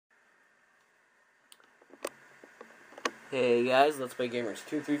Hey guys, Let's Play Gamers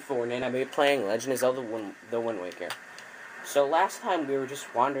 234, and I'll be playing Legend of Zelda The Wind Waker. So last time we were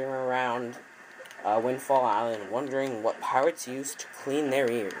just wandering around Windfall Island, wondering what pirates used to clean their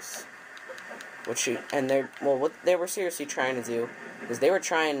ears. What they were seriously trying to do is they were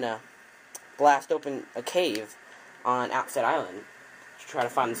trying to blast open a cave on Outset Island to try to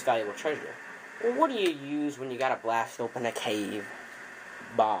find this valuable treasure. Well, what do you use when you gotta blast open a cave?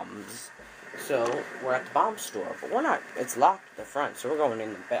 Bombs. So, we're at the bomb store, but we're not, it's locked at the front, so we're going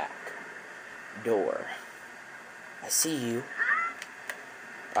in the back door. I see you.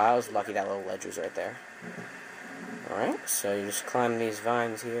 Oh, I was lucky that little ledge was right there. Alright, so you just climb these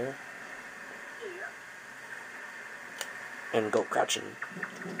vines here. And go crouching.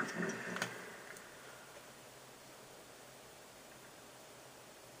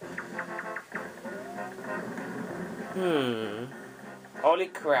 Holy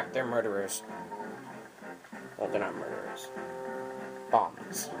crap, they're murderers. Well, they're not murderers.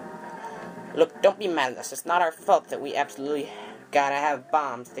 Bombs. Look, don't be mad at us. It's not our fault that we absolutely gotta have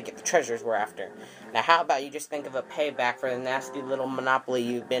bombs to get the treasures we're after. Now, how about you just think of a payback for the nasty little monopoly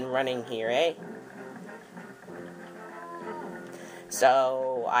you've been running here, eh?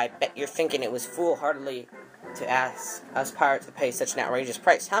 So, I bet you're thinking it was foolhardy to ask us pirates to pay such an outrageous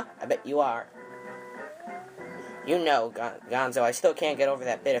price, huh? I bet you are. You know, Gonzo, I still can't get over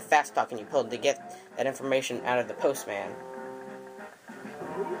that bit of fast-talking you pulled to get that information out of the postman.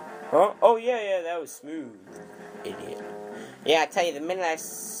 Huh? Oh, yeah, that was smooth. Idiot. Yeah, I tell you, the minute I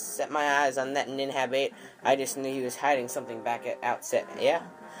set my eyes on that Ninhabate, I just knew he was hiding something back at Outset, yeah?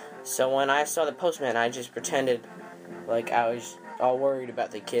 So when I saw the postman, I just pretended like I was all worried about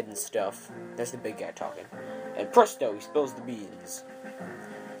the kid and stuff. That's the big guy talking. And presto, he spills the beans.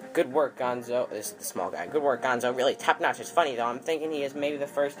 Good work, Gonzo. This is the small guy. Good work, Gonzo. Really top-notch. It's funny, though. I'm thinking he is maybe the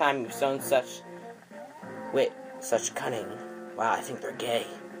first time you've shown such wit, such cunning. Wow, I think they're gay.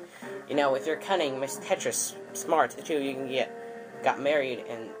 You know, with your cunning, Miss Tetris, smart, the two of you got married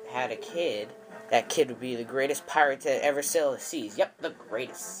and had a kid, that kid would be the greatest pirate to ever sail the seas. Yep, the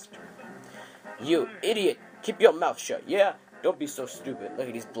greatest. You idiot. Keep your mouth shut, yeah? Don't be so stupid. Look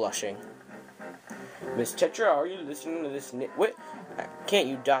at he's blushing. Miss Tetra, are you listening to this nitwit? Can't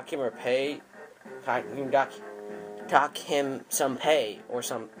you dock him or pay? Can't you dock him some pay or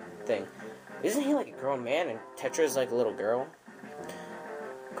something? Isn't he like a grown man and Tetra's like a little girl?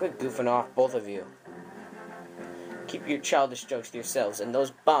 Quit goofing off, both of you. Keep your childish jokes to yourselves and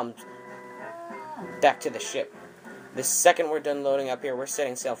those bombs back to the ship. The second we're done loading up here, we're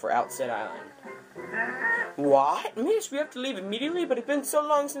setting sail for Outset Island. What? Miss, we have to leave immediately, but it's been so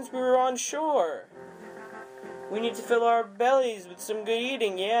long since we were on shore. We need to fill our bellies with some good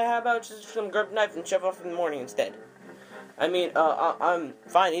eating, yeah? How about just some grub knife and shove off in the morning instead? I mean, I'm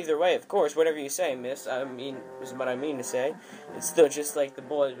fine either way, of course, whatever you say, miss. I mean, is what I mean to say. It's still just like the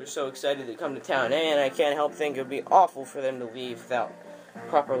boys were so excited to come to town, and I can't help think it would be awful for them to leave without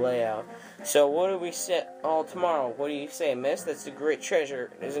proper layout. So what do we set all tomorrow? What do you say, miss? That's a great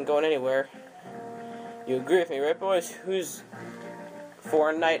treasure. It isn't going anywhere. You agree with me, right, boys? Who's for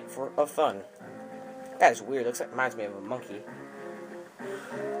a night of fun? That is weird. Reminds me of a monkey.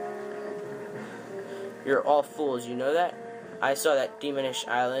 You're all fools, you know that? I saw that demonish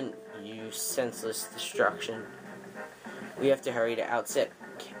island, you senseless destruction. We have to hurry to Outset,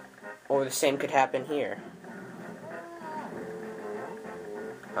 or the same could happen here.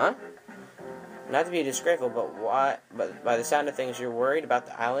 Huh? Not to be disgraceful, but why? But by the sound of things, you're worried about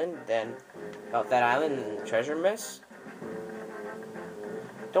the island, then about that island and the treasure, miss?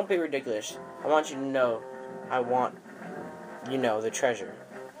 Don't be ridiculous. I want you to know, the treasure.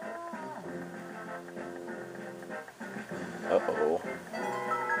 Uh-oh.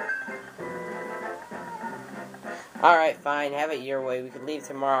 Alright, fine, have it your way. We could leave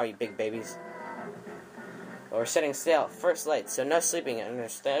tomorrow, you big babies. Well, we're setting sail, first light, so no sleeping,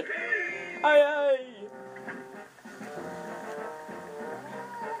 understand? Aye, aye!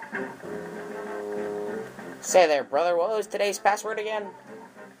 Say there, brother, what was today's password again?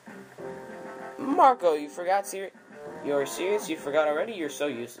 Marco, you forgot You're serious? You forgot already? You're so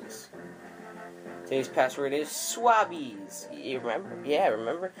useless. Today's password is Swabbies. You remember? Yeah,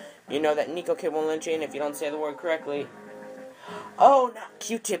 remember? You know that Nico kid won't lynch you in if you don't say the word correctly. Oh, not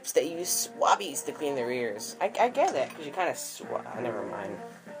Q-tips. They use Swabbies to clean their ears. I get that, because you kind of never mind.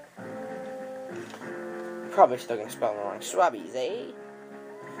 Probably still gonna spell it wrong. Swabbies, eh?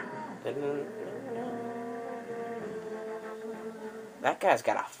 That guy's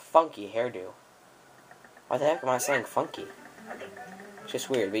got a funky hairdo. Why the heck am I saying funky? It's just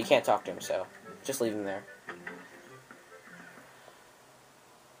weird, but you can't talk to him, so just leave him there.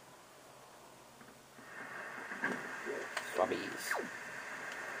 Swabbies.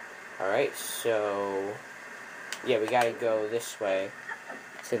 Alright, so... yeah, we gotta go this way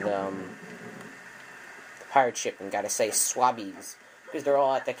to the pirate ship and gotta say Swabbies. Because they're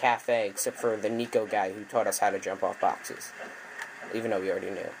all at the cafe, except for the Nico guy who taught us how to jump off boxes. Even though we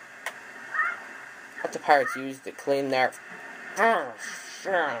already knew. What the pirates use to clean their... That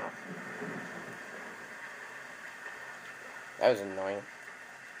was annoying.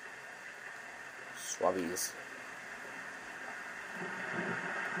 Swabbies.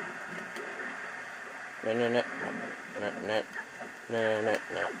 No, no, no. No, no. No, no, no.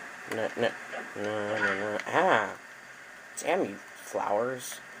 No, no. No, no, no. Ah! Damn you,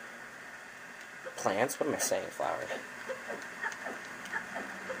 flowers. Plants? What am I saying, flowers?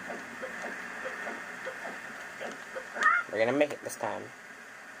 We're gonna make it this time.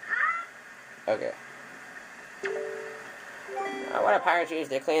 Okay. What do pirates use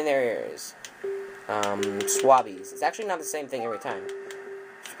to clean their ears? Swabbies. It's actually not the same thing every time.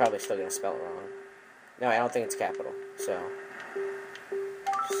 She's probably still gonna spell it wrong. No, I don't think it's capital. So.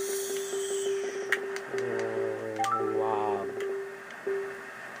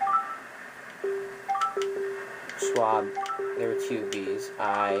 Swab. There were two B's.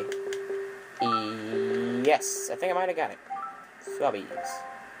 Yes, I think I might have got it. Swabbies.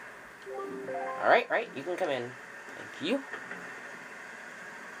 Alright, right, you can come in. Thank you.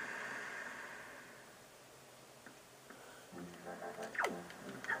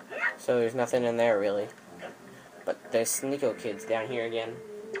 So there's nothing in there, really. But this Nico kid's down here again.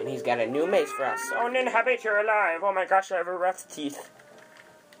 And he's got a new mace for us. Oh, Ninhabit, you're alive! Oh my gosh, I have a rat's teeth.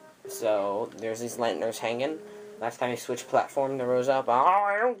 So, there's these lanterns hanging. Last time you switched platform, they rose up. Oh,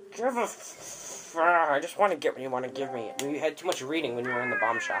 I don't give a I just want to get what you want to give me. You had too much reading when you were in the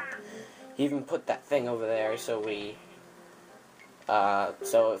bomb shop. He even put that thing over there, so we...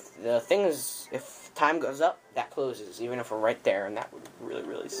 so if the thing is... if time goes up, that closes, even if we're right there, and that would really,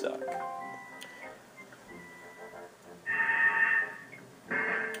 really suck.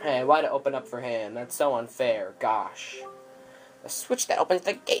 Hey, why'd it open up for him? That's so unfair. Gosh. The switch that opens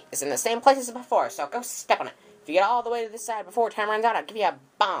the gate is in the same place as before, so go step on it. If you get all the way to this side before time runs out, I'll give you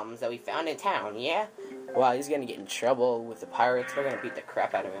bombs that we found in town, yeah? Well, he's gonna get in trouble with the pirates. They're gonna beat the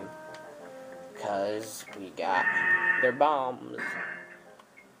crap out of him. Because we got their bombs.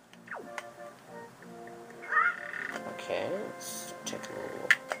 Okay, let's take a little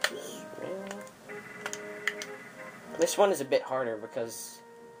swing. This one is a bit harder because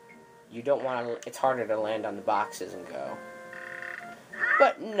you don't want to... it's harder to land on the boxes and go.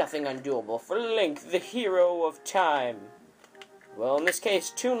 But nothing undoable for Link, the hero of time. Well, in this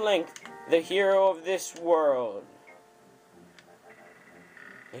case, Toon Link, the hero of this world.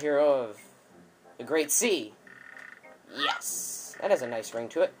 The hero of the Great Sea. Yes, that has a nice ring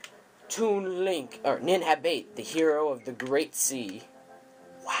to it. Toon Link, or Ninhabit, the hero of the Great Sea.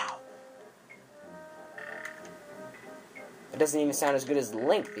 Wow. It doesn't even sound as good as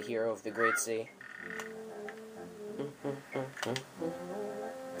Link, the hero of the Great Sea.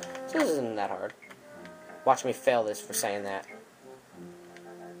 So this isn't that hard. Watch me fail this for saying that.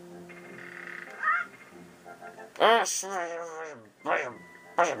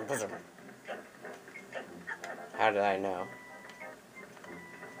 How did I know?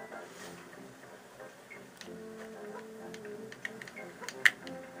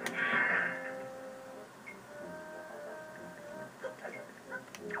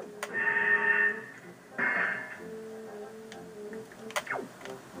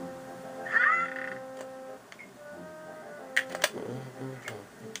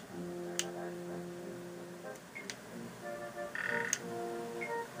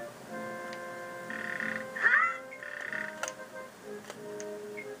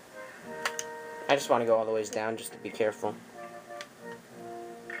 I just want to go all the ways down just to be careful.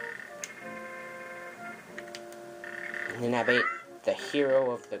 Ninhabit, the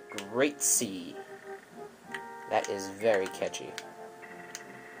hero of the Great Sea. That is very catchy.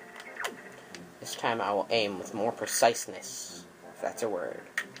 This time I will aim with more preciseness, if that's a word.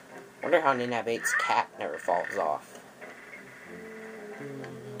 Wonder how Ninhabit's cap never falls off.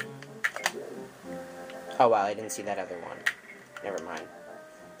 Oh wow, I didn't see that other one. Never mind.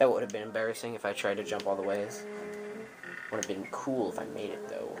 That would have been embarrassing if I tried to jump all the ways. Would have been cool if I made it,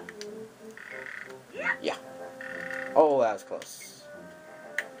 though. Yeah. Oh, that was close.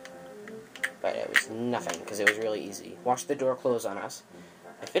 But it was nothing, because it was really easy. Watch the door close on us.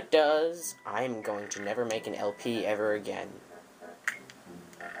 If it does, I'm going to never make an LP ever again.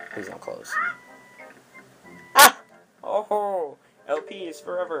 Please don't close. Ah! Oh, LP is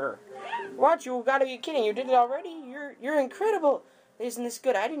forever. What? You gotta be kidding. You did it already? You're incredible. Isn't this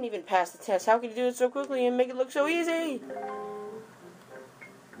good? I didn't even pass the test. How could you do it so quickly and make it look so easy?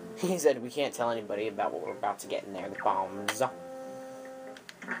 He said we can't tell anybody about what we're about to get in there. The bombs.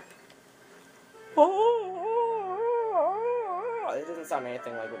 It doesn't sound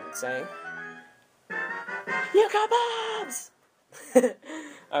anything like what it's saying. You got bombs!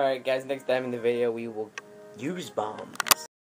 Alright guys, next time in the video we will use bombs.